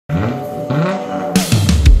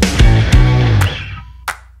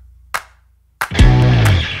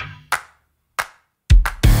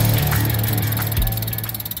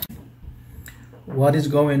What is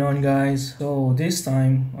going on, guys? So this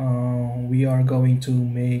time we are going to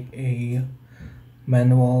make a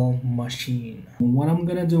manual machine. What I'm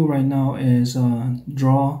gonna do right now is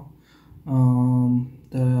draw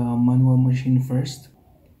the manual machine first.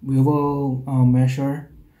 We will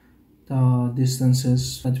measure the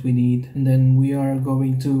distances that we need, and then we are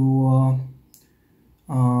going to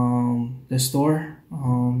the store,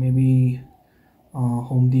 maybe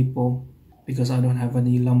Home Depot, because I don't have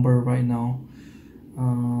any lumber right now.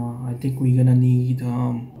 I think we're gonna need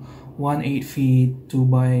 1 8 feet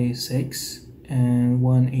 2x6 and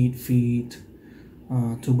 1 8 feet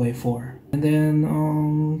 2x4, and then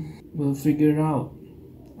we'll figure it out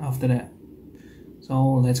after that.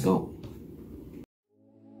 So let's go.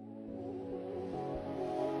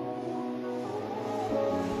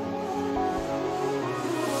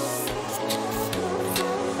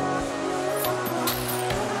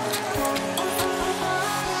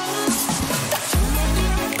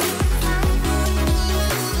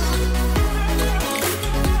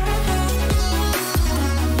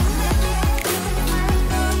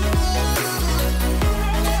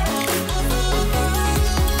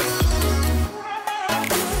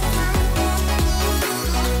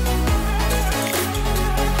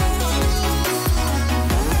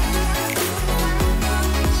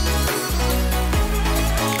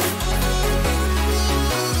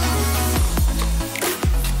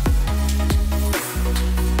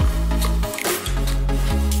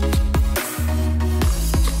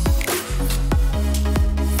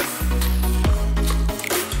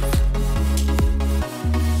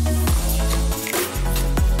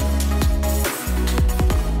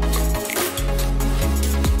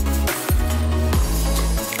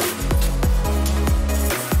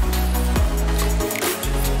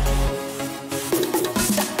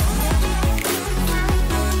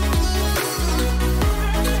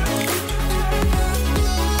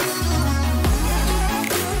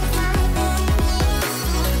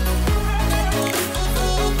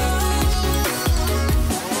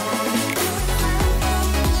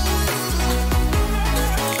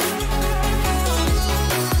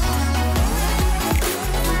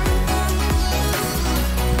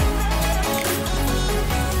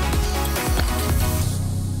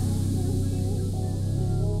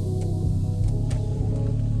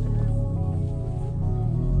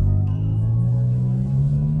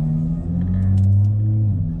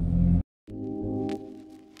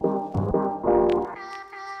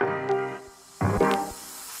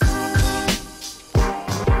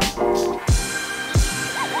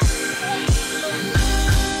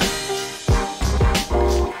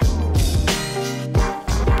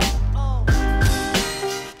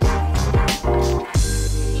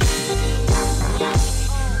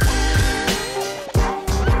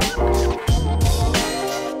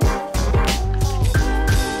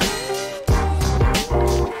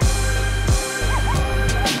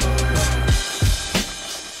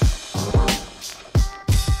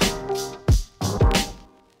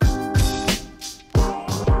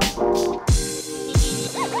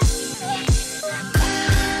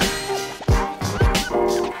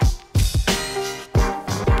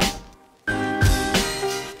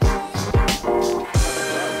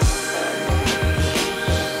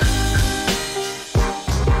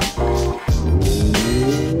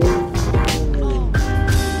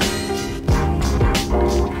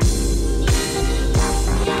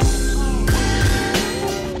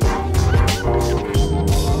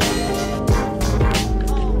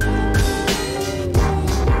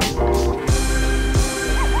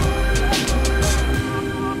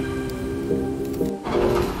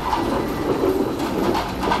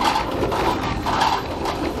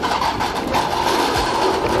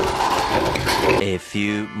 A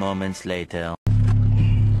few moments later.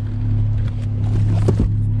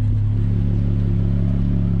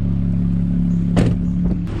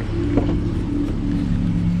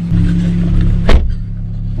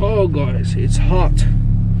 Oh guys, it's hot.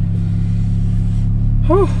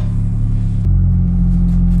 Oh.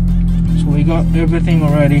 So we got everything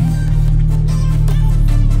already.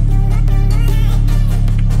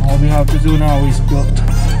 All we have to do now is build.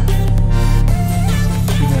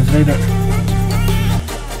 See you guys later.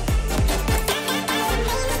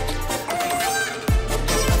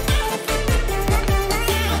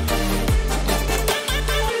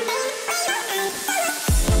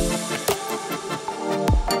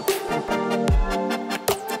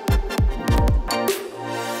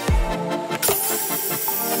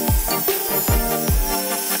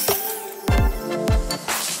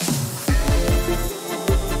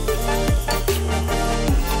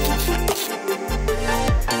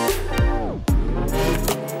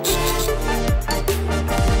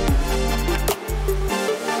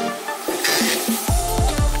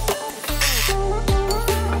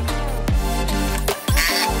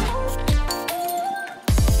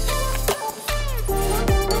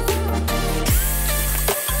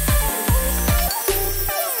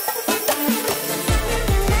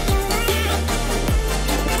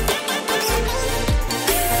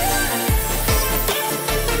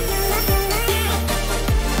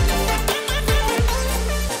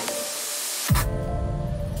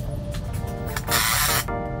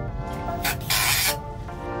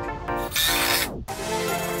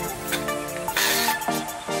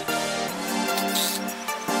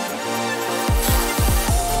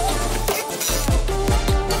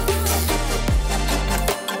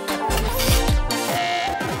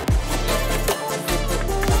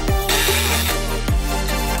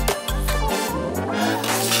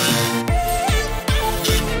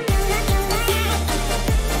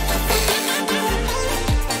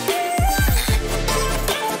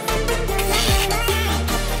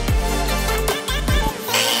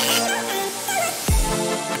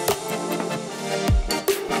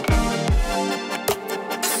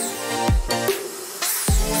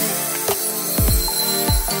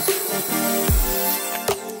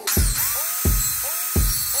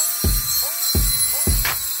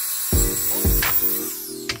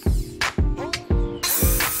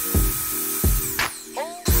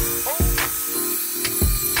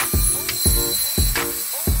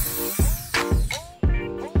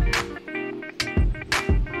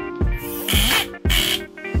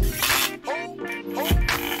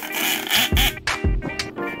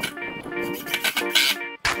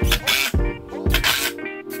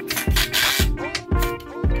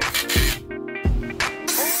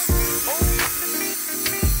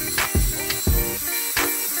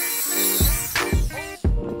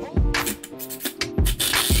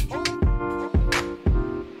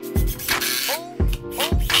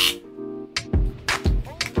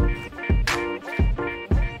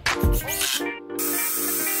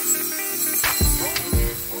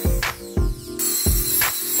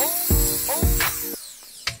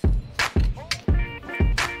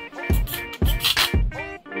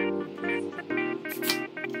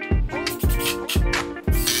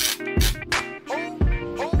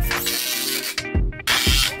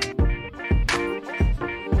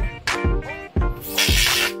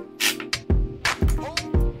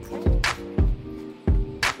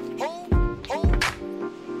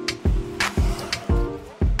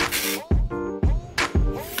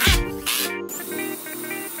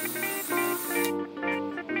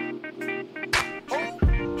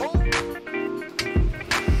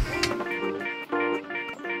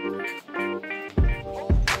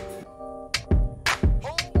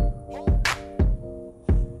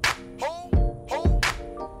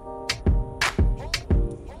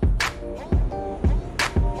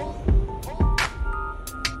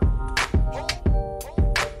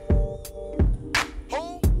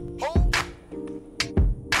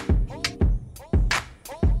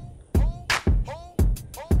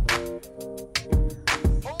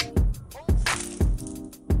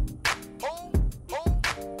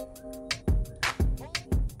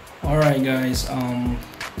 Alright guys,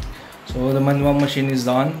 so the manual machine is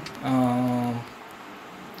done.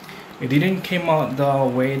 It didn't came out the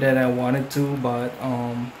way that I wanted to, but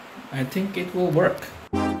I think it will work.